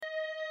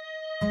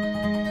To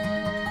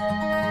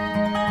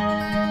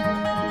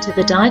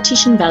the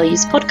Dietitian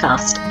Values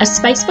Podcast, a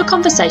space for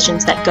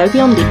conversations that go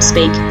beyond lip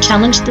speak,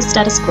 challenge the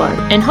status quo,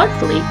 and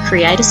hopefully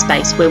create a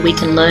space where we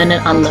can learn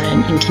and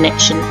unlearn in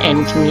connection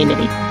and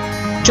community.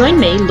 Join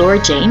me,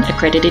 Laura Jean,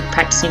 accredited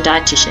practicing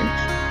dietitian,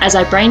 as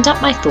I brain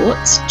dump my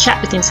thoughts,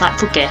 chat with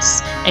insightful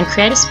guests, and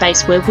create a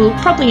space where we'll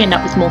probably end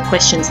up with more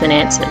questions than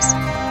answers,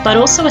 but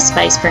also a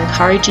space for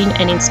encouraging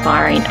and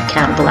inspiring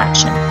accountable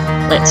action.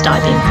 Let's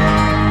dive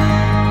in.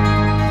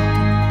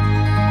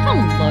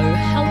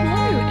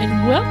 Hello,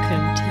 and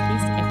welcome to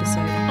this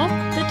episode of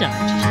the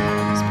Dietitian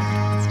Values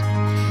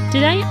Podcast.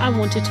 Today, I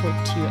want to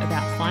talk to you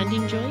about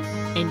finding joy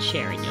and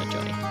sharing your joy.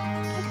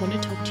 I want to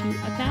talk to you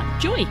about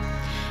joy.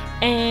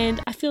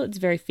 And I feel it's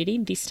very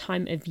fitting this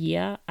time of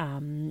year,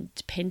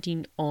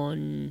 depending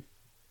on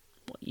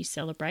what you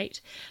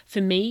celebrate.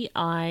 For me,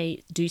 I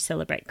do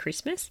celebrate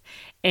Christmas,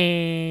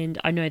 and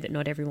I know that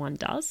not everyone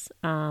does,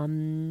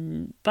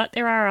 but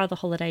there are other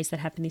holidays that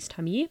happen this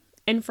time of year.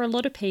 And for a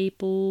lot of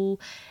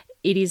people,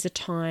 it is a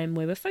time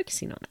where we're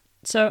focusing on it.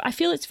 So I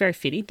feel it's very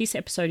fitting. This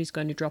episode is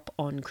going to drop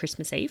on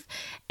Christmas Eve,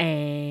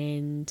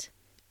 and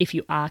if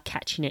you are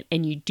catching it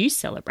and you do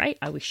celebrate,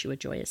 I wish you a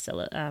joyous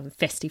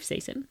festive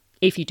season.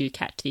 If you do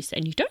catch this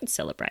and you don't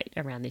celebrate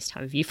around this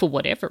time of year for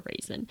whatever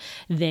reason,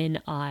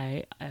 then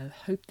I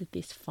hope that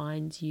this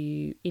finds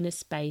you in a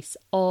space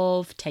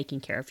of taking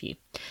care of you.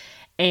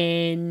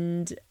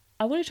 And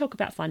I want to talk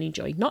about finding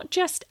joy, not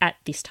just at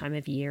this time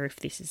of year, if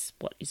this is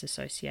what is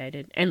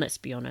associated. And let's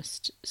be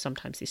honest,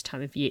 sometimes this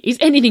time of year is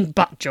anything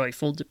but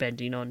joyful,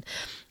 depending on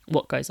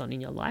what goes on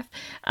in your life.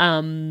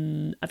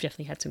 I've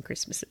definitely had some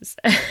Christmases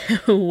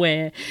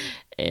where,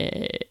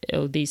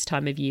 or this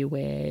time of year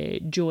where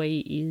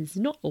joy is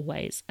not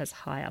always as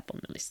high up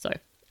on the list. So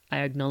I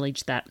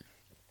acknowledge that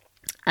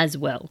as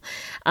well.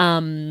 What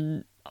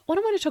I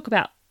want to talk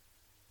about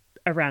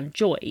around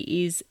joy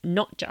is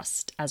not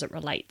just as it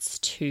relates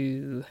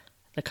to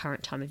the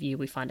current time of year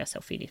we find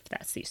ourselves in, if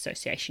that's the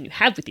association you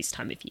have with this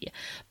time of year,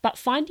 but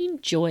finding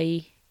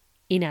joy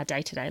in our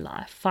day-to-day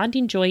life,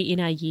 finding joy in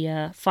our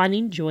year,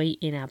 finding joy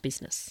in our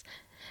business,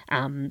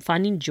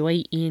 finding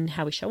joy in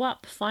how we show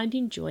up,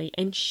 finding joy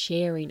and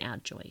sharing our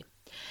joy.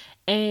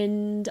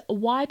 And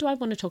why do I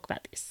want to talk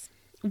about this?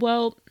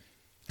 Well,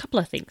 a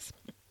couple of things.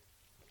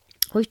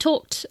 We've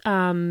talked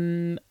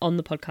on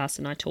the podcast,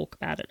 and I talk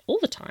about it all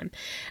the time,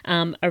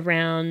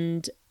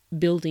 around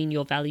building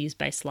your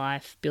values-based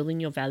life, building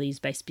your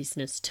values-based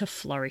business to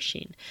flourish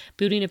in,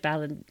 building a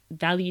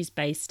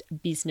values-based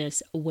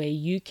business where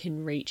you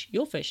can reach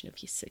your version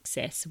of your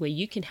success, where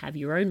you can have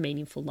your own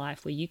meaningful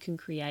life, where you can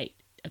create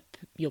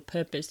your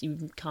purpose, you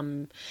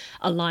become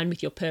aligned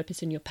with your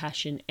purpose and your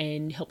passion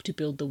and help to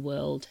build the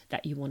world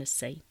that you want to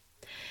see.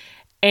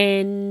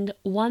 And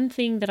one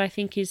thing that I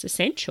think is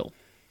essential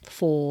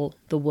for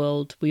the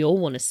world we all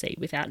want to see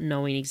without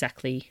knowing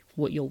exactly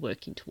what you're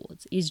working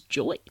towards is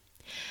joy.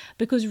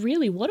 Because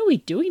really, what are we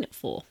doing it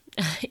for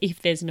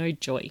if there's no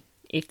joy,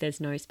 if there's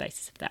no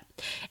spaces of that?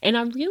 And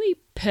I'm really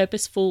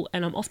purposeful,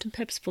 and I'm often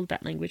purposeful with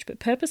that language, but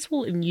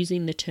purposeful in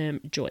using the term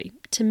joy.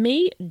 To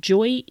me,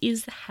 joy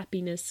is the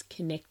happiness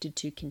connected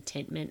to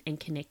contentment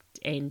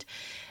and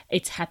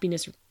it's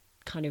happiness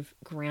kind of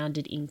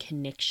grounded in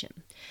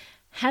connection.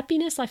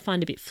 Happiness I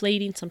find a bit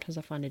fleeting. Sometimes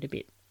I find it a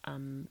bit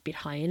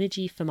high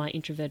energy for my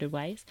introverted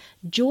ways.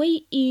 Joy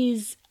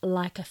is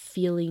like a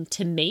feeling,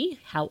 to me,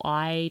 how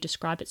I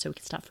describe it, so we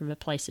can start from a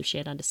place of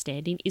shared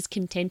understanding, is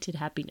contented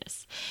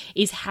happiness.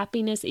 Is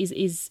happiness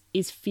is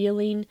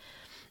feeling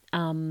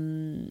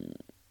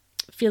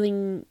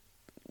feeling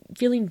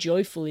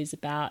joyful is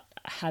about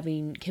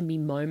can be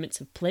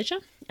moments of pleasure,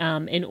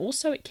 and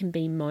also it can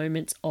be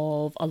moments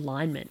of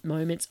alignment,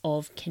 moments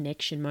of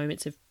connection,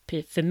 moments of,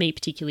 for me,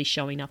 particularly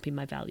showing up in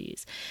my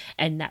values,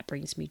 and that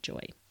brings me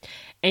joy.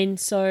 And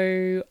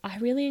so I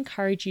really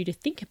encourage you to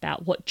think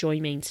about what joy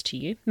means to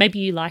you. Maybe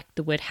you like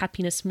the word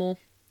happiness more.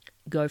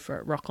 Go for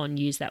it, rock on,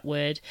 use that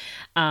word.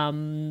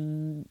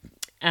 So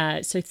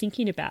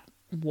thinking about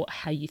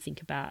how you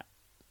think about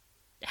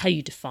how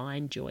you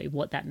define joy,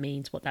 what that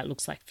means, what that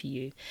looks like for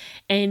you,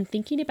 and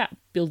thinking about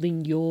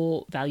building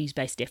your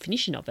values-based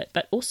definition of it,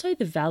 but also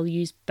the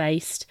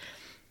values-based,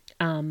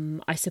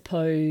 I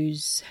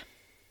suppose,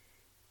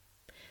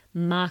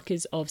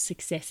 markers of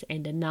success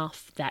and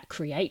enough that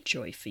create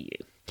joy for you.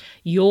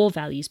 Your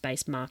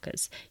values-based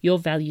markers, your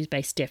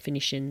values-based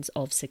definitions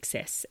of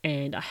success.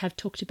 And I have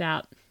talked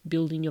about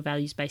building your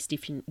values-based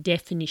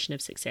definition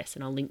of success,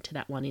 and I'll link to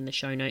that one in the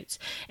show notes.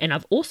 And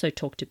I've also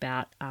talked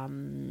about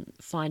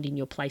finding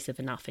your place of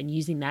enough and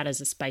using that as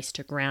a space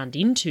to ground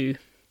into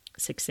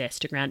success,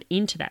 to ground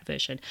into that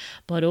version,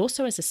 but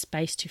also as a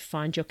space to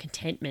find your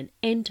contentment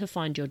and to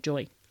find your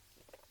joy.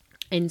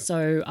 And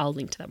so I'll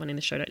link to that one in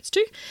the show notes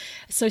too.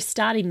 So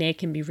starting there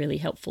can be really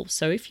helpful.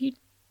 So if you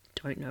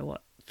don't know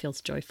what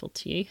feels joyful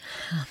to you,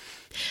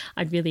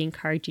 I'd really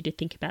encourage you to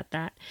think about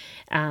that,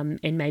 and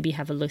maybe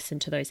have a listen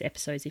to those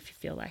episodes if you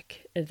feel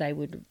like they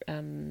would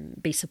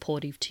be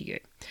supportive to you.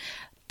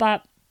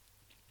 But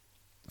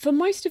for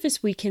most of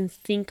us, we can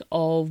think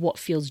of what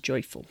feels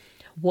joyful.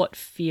 what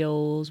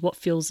fills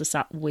us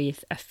up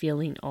with a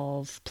feeling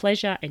of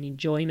pleasure and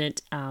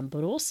enjoyment,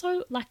 but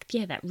also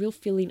that real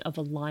feeling of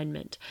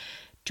alignment.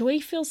 Joy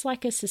feels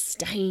like a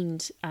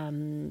sustained,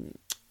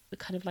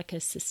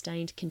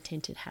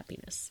 contented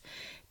happiness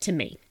to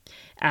me.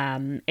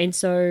 And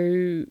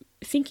so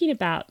thinking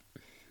about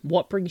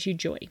what brings you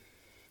joy.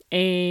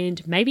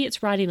 And maybe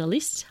it's writing a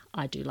list.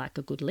 I do like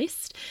a good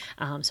list.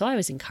 So I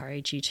always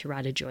encourage you to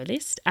write a joy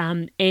list.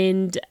 And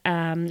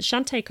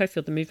Shante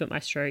Cofield, the Movement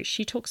Maestro,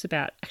 she talks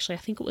about, actually, I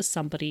think it was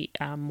somebody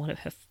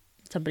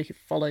who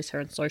follows her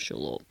on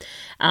social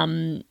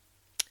or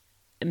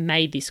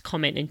made this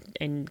comment,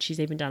 and she's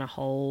even done a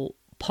whole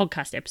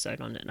podcast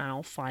episode on it, and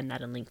I'll find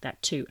that and link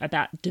that too,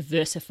 about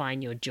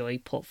diversifying your joy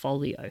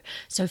portfolio.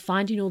 So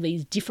finding all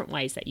these different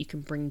ways that you can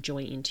bring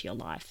joy into your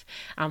life,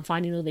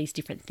 finding all these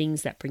different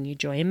things that bring you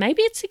joy, and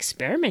maybe it's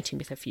experimenting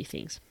with a few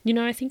things.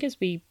 I think as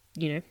we,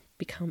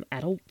 become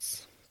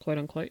adults, quote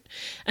unquote,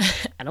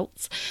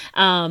 adults,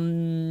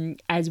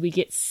 as we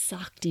get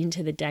sucked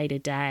into the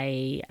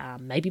day-to-day,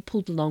 maybe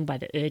pulled along by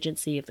the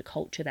urgency of the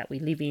culture that we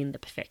live in, the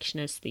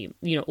perfectionist,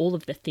 all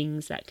of the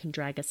things that can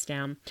drag us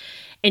down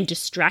and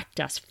distract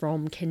us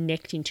from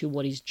connecting to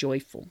what is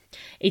joyful.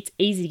 It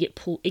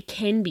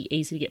can be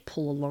easy to get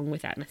pulled along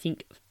with that. And I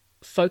think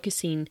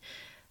focusing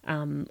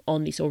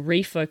on this, or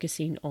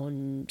refocusing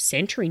on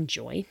centering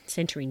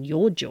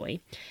your joy,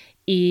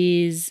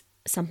 is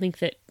something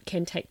that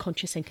can take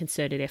conscious and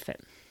concerted effort.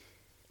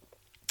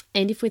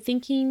 And if we're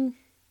thinking,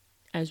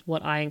 as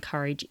what I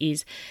encourage,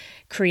 is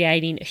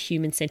creating a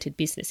human-centered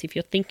business. If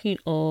you're thinking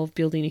of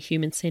building a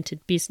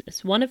human-centered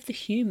business, one of the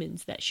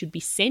humans that should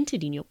be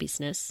centered in your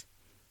business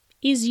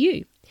is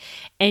you.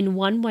 And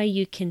one way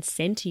you can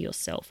center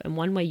yourself, and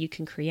one way you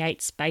can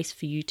create space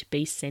for you to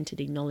be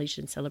centered, acknowledged,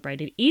 and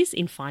celebrated, is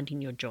in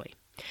finding your joy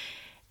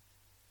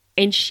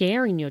and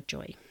sharing your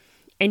joy.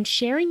 And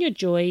sharing your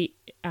joy,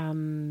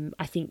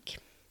 I think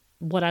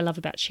what I love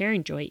about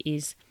sharing joy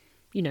is,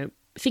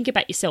 think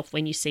about yourself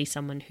when you see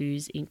someone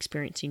who's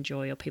experiencing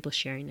joy, or people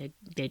sharing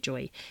their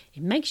joy.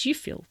 It makes you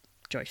feel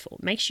joyful.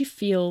 It makes you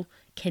feel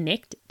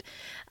connected.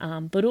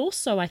 But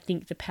also I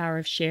think the power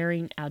of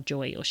sharing our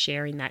joy, or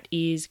sharing that,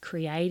 is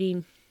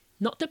creating,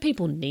 not that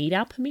people need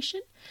our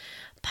permission,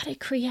 but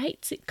it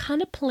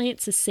kind of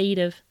plants a seed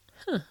of,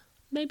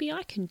 maybe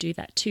I can do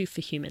that too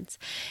for humans.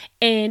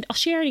 And I'll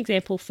share an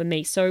example for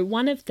me. So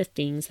one of the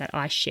things that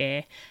I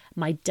share,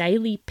 my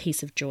daily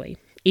piece of joy,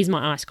 is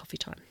my iced coffee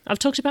time. I've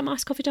talked about my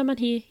iced coffee time on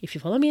here. If you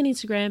follow me on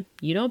Instagram,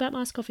 you know about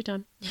my iced coffee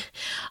time.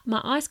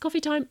 My iced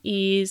coffee time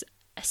is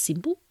a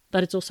symbol,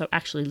 but it's also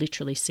actually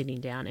literally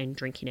sitting down and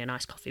drinking an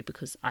iced coffee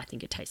because I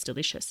think it tastes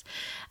delicious.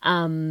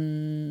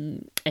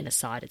 And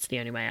aside, it's the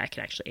only way I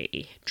can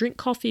actually drink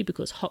coffee,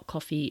 because hot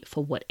coffee,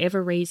 for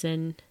whatever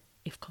reason,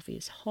 if coffee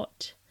is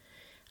hot,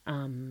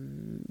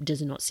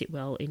 does not sit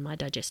well in my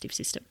digestive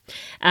system.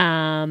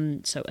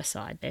 So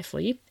aside there for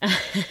you,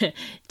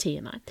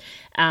 TMI.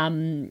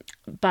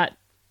 But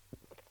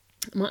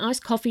my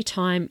iced coffee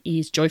time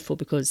is joyful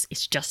because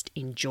it's just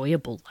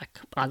enjoyable. Like,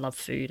 I love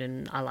food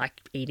and I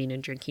like eating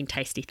and drinking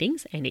tasty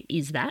things, and it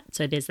is that.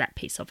 So there's that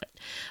piece of it.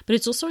 But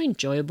it's also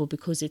enjoyable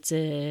because it's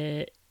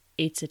a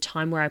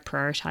time where I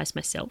prioritize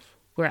myself,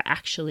 where I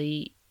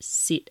actually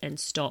sit and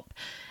stop,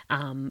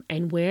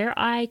 and where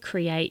I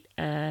create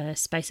a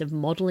space of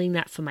modeling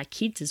that for my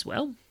kids as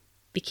well.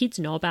 The kids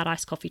know about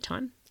iced coffee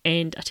time.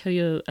 And I tell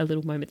you a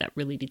little moment that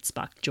really did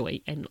spark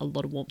joy and a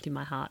lot of warmth in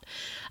my heart,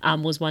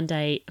 was one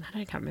day, and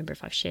I can't remember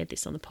if I've shared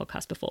this on the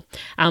podcast before.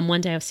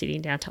 One day I was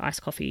sitting down to my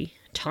iced coffee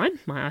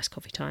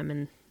time,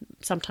 and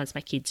sometimes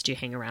my kids do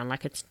hang around.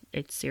 Like, it's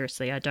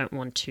seriously, I don't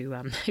want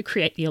to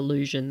create the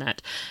illusion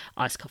that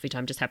iced coffee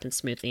time just happens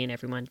smoothly and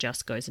everyone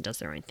just goes and does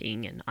their own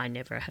thing and I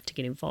never have to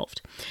get involved.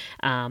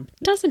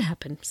 Doesn't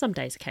happen, some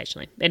days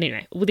occasionally. But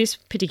anyway, with this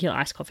particular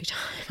iced coffee time,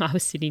 I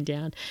was sitting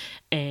down,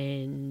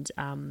 and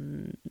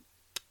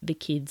the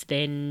kids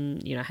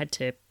then, had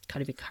to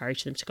kind of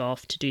encourage them to go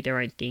off to do their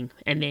own thing.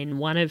 And then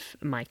one of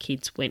my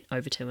kids went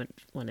over to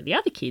one of the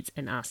other kids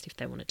and asked if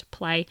they wanted to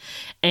play.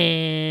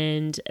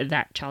 And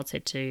that child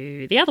said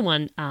to the other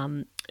one,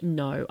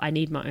 no, I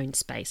need my own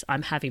space.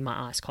 I'm having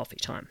my iced coffee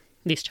time.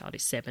 This child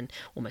is 7,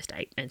 almost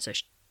 8. And so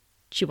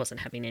she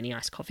wasn't having any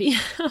iced coffee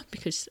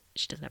because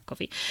she doesn't have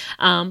coffee.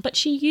 But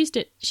she used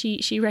it.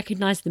 She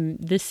recognized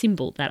the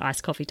symbol that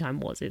iced coffee time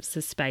was. It was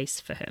a space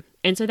for her.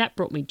 And so that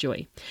brought me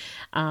joy.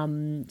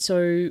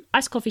 So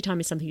iced coffee time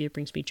is something that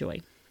brings me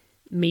joy,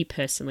 me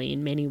personally,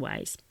 in many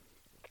ways.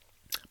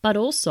 But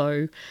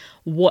also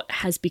what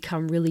has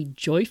become really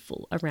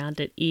joyful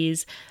around it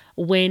is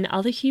when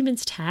other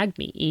humans tag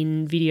me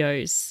in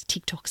videos,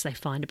 TikToks they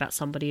find about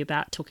somebody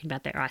about talking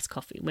about their iced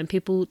coffee. When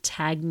people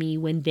tag me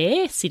when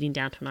they're sitting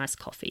down to an iced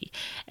coffee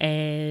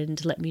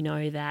and let me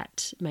know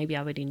that maybe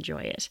I would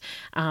enjoy it.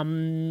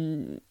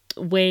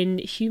 When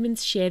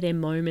humans share their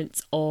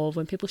moments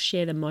when people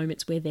share the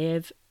moments where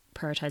they've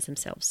prioritized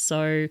themselves.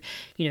 So,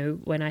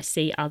 when I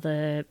see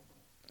other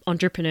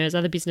entrepreneurs,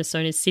 other business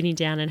owners sitting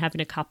down and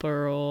having a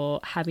cuppa or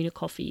having a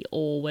coffee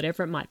or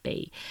whatever it might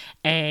be.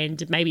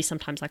 And maybe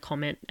sometimes I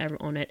comment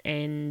on it.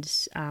 And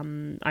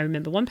I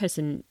remember one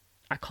person,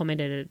 I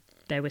commented,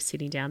 they were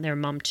sitting down, they're a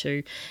mum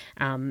too,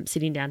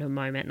 sitting down to a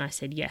moment. And I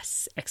said,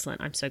 yes,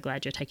 excellent. I'm so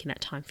glad you're taking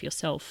that time for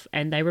yourself.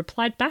 And they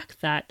replied back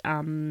that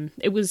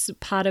it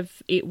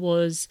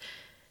was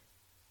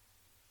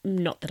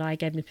not that I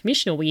gave them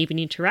permission or we even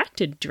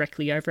interacted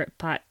directly over it,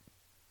 but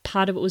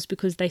part of it was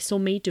because they saw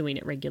me doing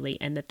it regularly,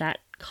 and that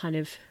kind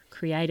of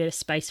created a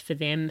space for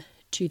them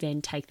to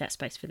then take that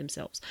space for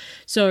themselves.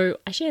 So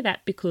I share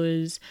that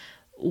because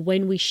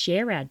when we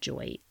share our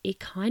joy, it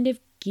kind of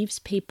gives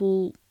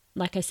people,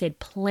 like I said,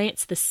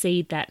 plants the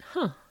seed that,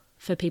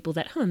 for people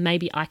that,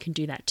 maybe I can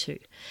do that too.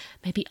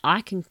 Maybe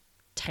I can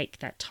take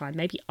that time.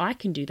 Maybe I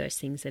can do those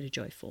things that are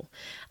joyful.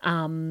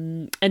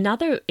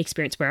 Another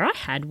experience where I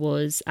had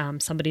was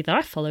somebody that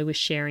I follow was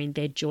sharing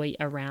their joy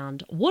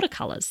around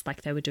watercolors,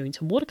 like they were doing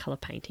some watercolor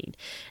painting.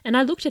 And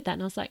I looked at that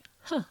and I was like,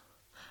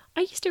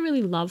 I used to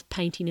really love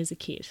painting as a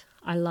kid.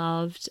 I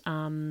loved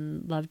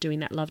doing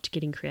that, loved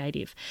getting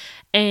creative.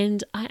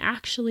 And I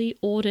actually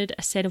ordered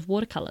a set of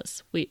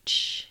watercolors,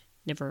 which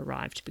never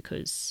arrived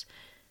because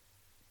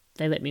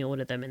they let me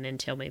order them and then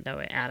tell me they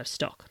were out of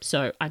stock.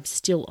 So I'm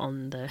still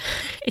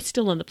it's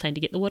still on the plan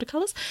to get the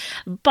watercolors.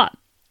 But,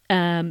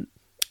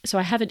 so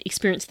I haven't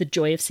experienced the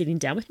joy of sitting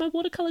down with my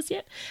watercolors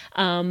yet.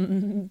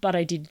 But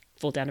I did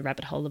fall down a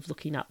rabbit hole of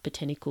looking up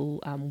botanical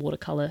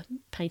watercolor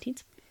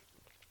paintings.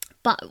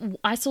 But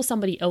I saw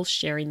somebody else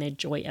sharing their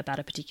joy about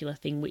a particular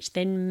thing, which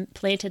then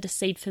planted a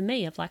seed for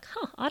me of like,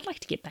 I'd like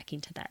to get back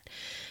into that.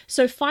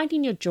 So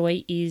finding your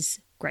joy is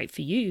great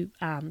for you,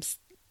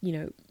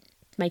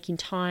 making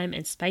time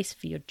and space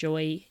for your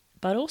joy,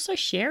 but also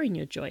sharing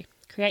your joy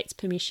creates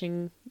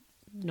permission,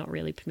 not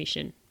really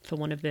permission for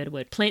want of a better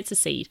word, plants a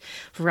seed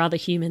for other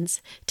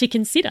humans to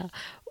consider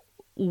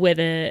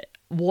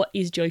what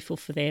is joyful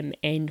for them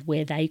and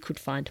where they could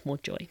find more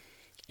joy.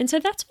 And so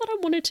that's what I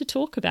wanted to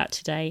talk about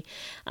today.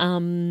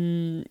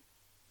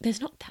 There's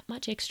not that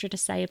much extra to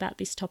say about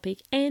this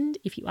topic. And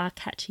if you are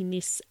catching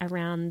this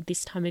around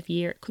this time of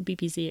year, it could be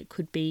busy. It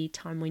could be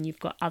time when you've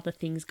got other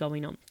things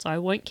going on. So I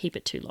won't keep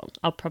it too long.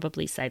 I'll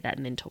probably say that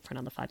and then talk for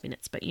another 5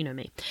 minutes, but you know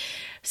me.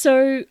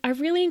 So I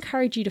really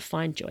encourage you to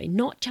find joy,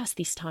 not just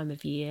this time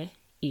of year,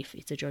 if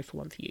it's a joyful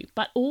one for you,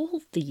 but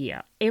all the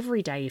year,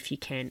 every day if you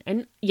can.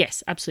 And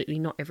yes, absolutely,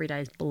 not every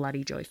day is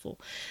bloody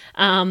joyful.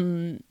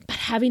 But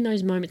having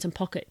those moments and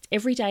pockets,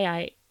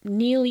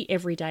 nearly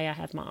every day I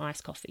have my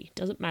iced coffee.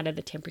 Doesn't matter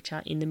the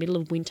temperature. In the middle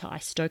of winter, I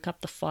stoke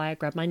up the fire,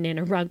 grab my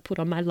Nana rug, put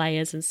on my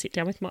layers and sit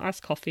down with my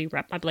iced coffee,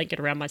 wrap my blanket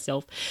around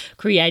myself,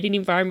 create an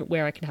environment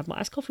where I can have my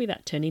iced coffee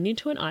without turning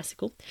into an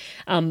icicle.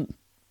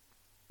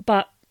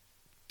 But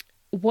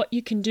what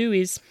you can do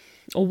is,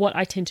 or what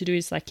I tend to do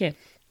is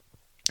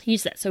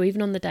use that. So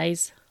even on the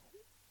days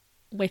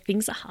where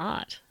things are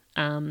hard,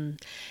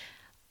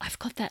 I've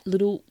got that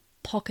little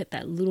pocket,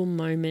 that little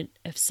moment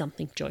of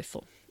something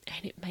joyful.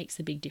 And it makes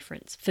a big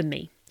difference for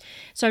me.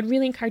 So I'd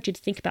really encourage you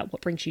to think about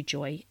what brings you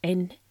joy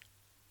and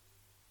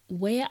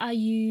where are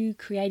you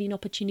creating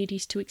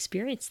opportunities to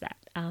experience that?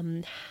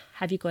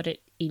 Have you got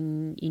it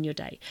in your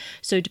day?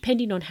 So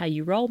depending on how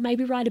you roll,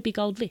 maybe write a big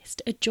old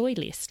list, a joy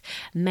list.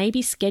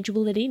 Maybe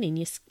schedule it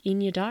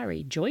in your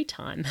diary, joy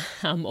time,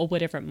 or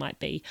whatever it might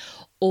be.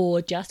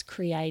 Or just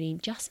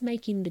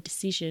making the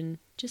decision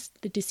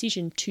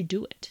to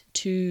do it,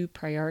 to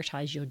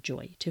prioritize your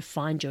joy, to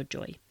find your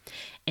joy.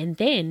 And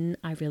then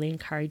I really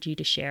encourage you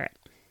to share it,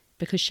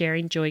 because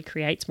sharing joy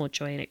creates more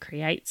joy and it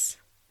creates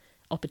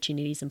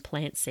opportunities and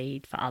plant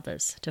seed for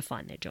others to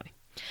find their joy.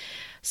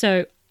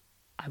 So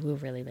I will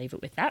really leave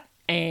it with that.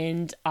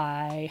 And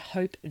I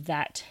hope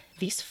that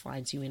this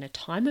finds you in a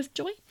time of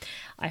joy.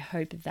 I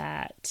hope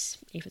that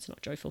if it's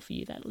not joyful for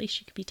you, that at least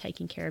you can be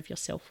taking care of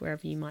yourself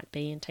wherever you might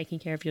be and taking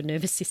care of your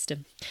nervous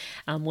system,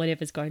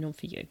 whatever's going on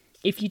for you.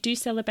 If you do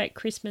celebrate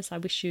Christmas, I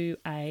wish you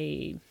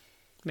a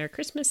Merry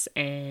Christmas,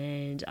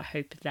 and I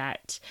hope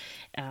that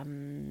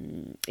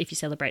if you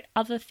celebrate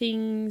other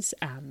things,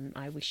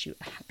 I wish you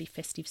a happy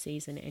festive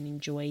season and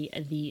enjoy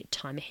the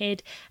time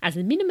ahead. As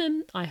a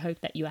minimum, I hope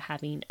that you are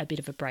having a bit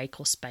of a break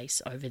or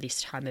space over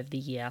this time of the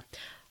year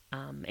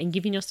and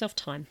giving yourself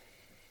time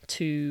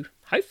to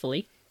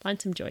hopefully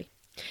find some joy.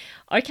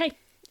 Okay.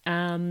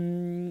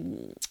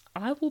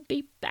 I will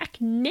be back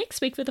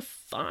next week for the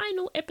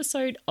final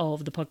episode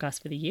of the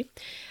podcast for the year.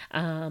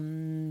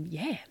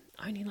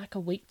 Only like a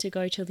week to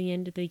go till the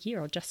end of the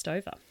year, or just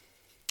over.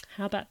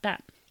 How about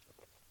that?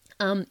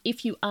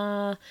 If you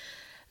are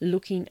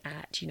looking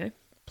at,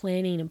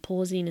 planning and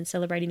pausing and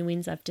celebrating the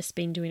wins, I've just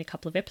been doing a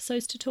couple of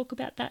episodes to talk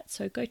about that.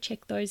 So go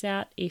check those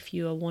out if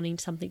you are wanting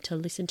something to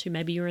listen to.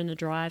 Maybe you're on the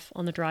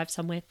drive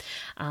somewhere,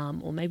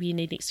 or maybe you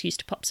need an excuse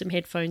to pop some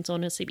headphones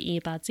on or some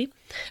earbuds in.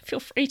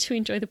 Feel free to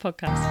enjoy the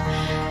podcast.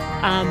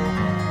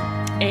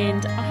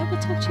 And I will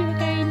talk to you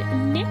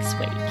again next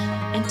week.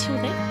 Until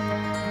then,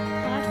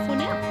 bye for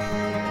now.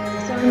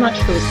 So much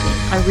for listening.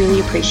 I really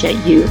appreciate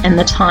you and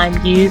the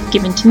time you've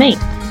given to me.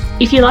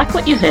 If you like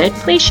what you heard,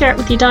 please share it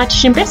with your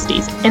dietitian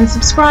besties and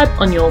subscribe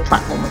on your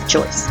platform of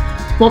choice.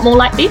 Want more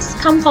like this?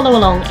 Come follow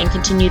along and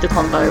continue the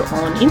convo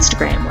on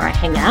Instagram, where I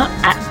hang out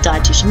at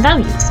Dietitian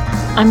Values.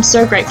 I'm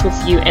so grateful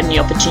for you and the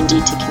opportunity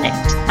to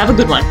connect. Have a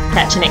good one.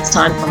 Catch you next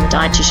time on the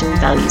Dietitian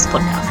Values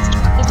podcast.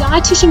 The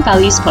Dietitian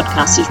Values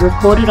podcast is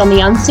recorded on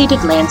the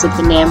unceded lands of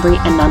the Ngambri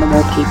and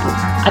Ngunnawal people.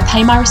 I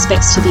pay my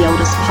respects to the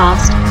elders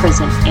past,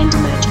 present and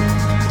emerging.